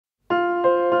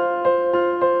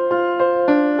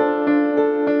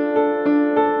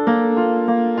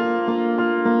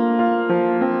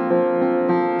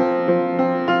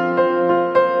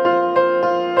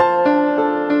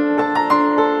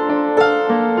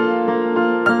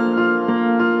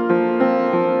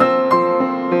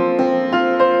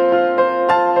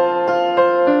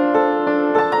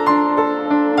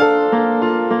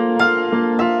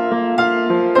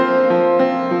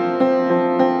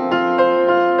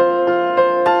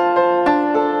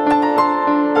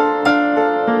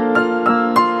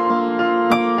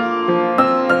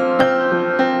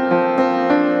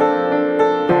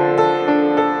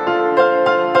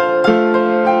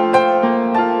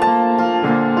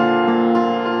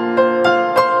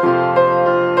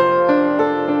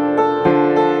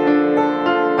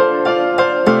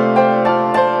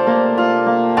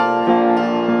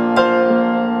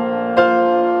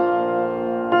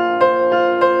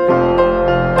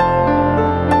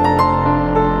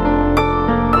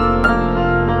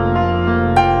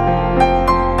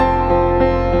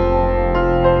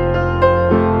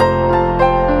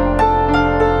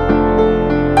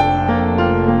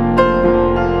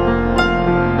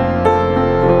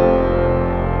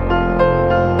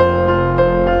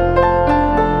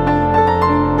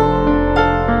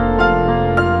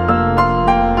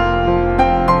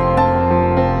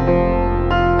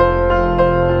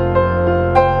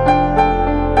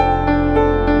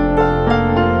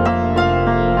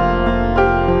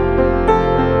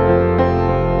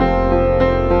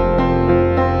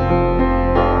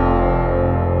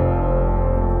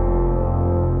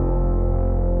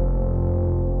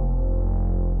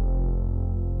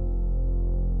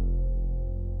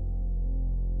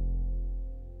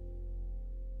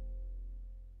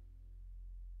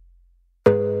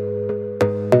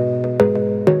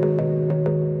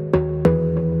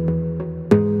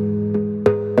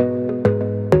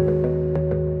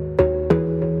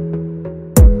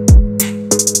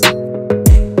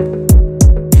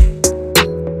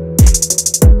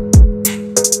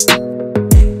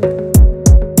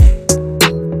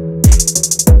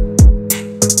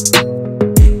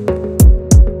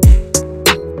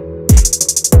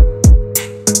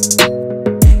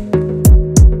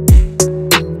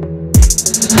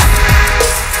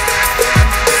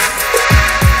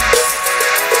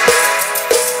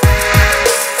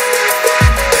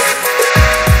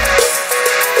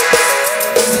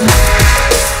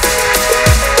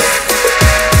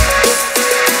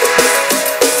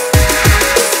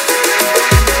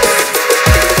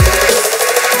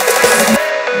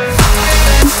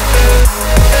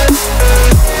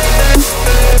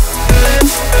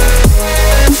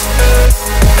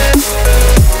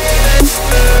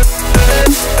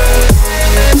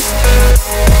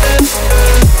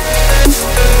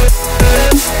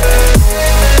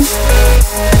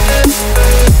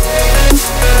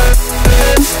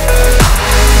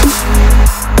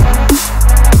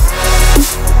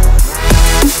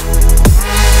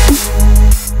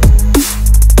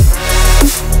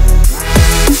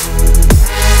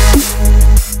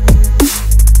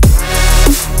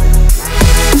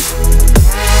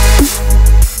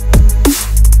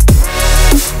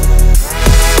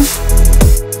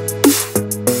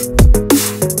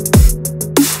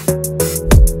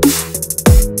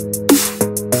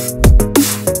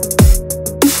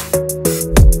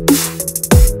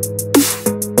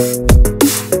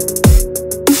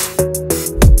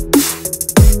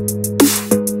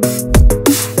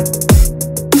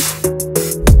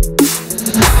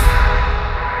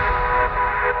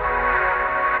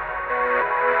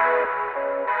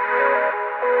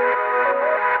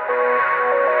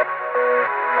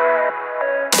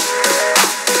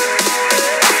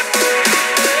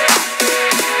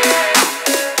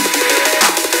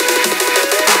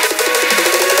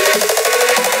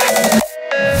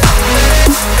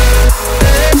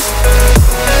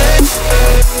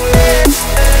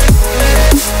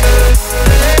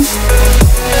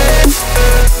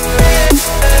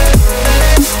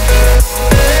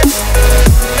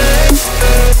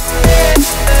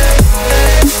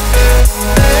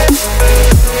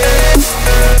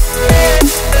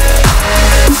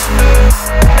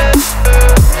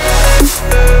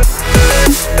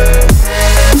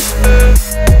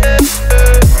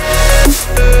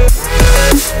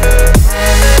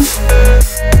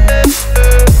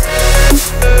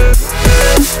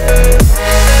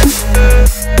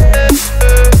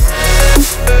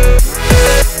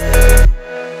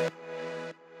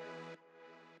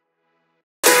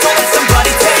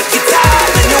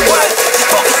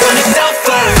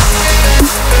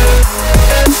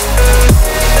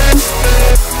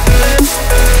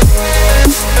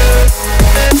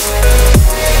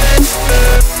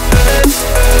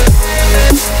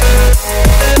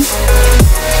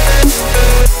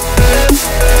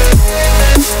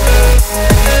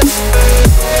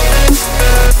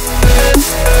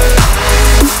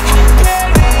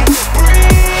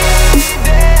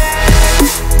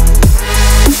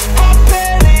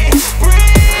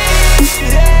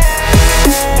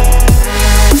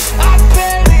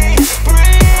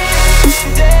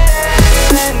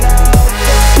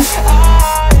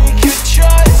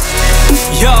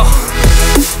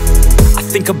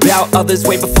About others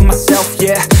way before myself,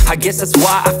 yeah. I guess that's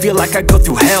why I feel like I go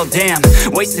through hell, damn.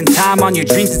 Wasting time on your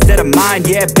dreams instead of mine,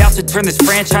 yeah. About to turn this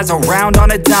franchise around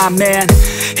on a dime, man.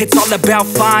 It's all about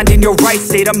finding your right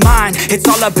state of mind. It's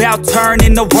all about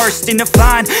turning the worst into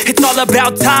fine. It's all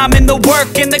about time and the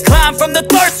work and the climb. From the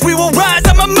thirst we will rise,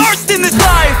 I'm immersed in this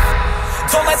life.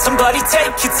 Don't let somebody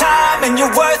take your time and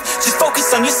your worth. Just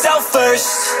focus on yourself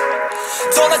first.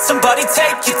 Don't let somebody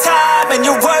take your time and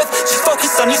your worth. Just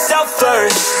focus on yourself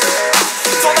first.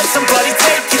 Don't let somebody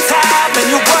take your time and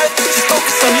your worth. Just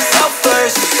focus on yourself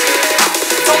first.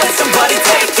 Don't let somebody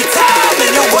take your time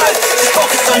and your worth. Just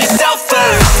focus on yourself first.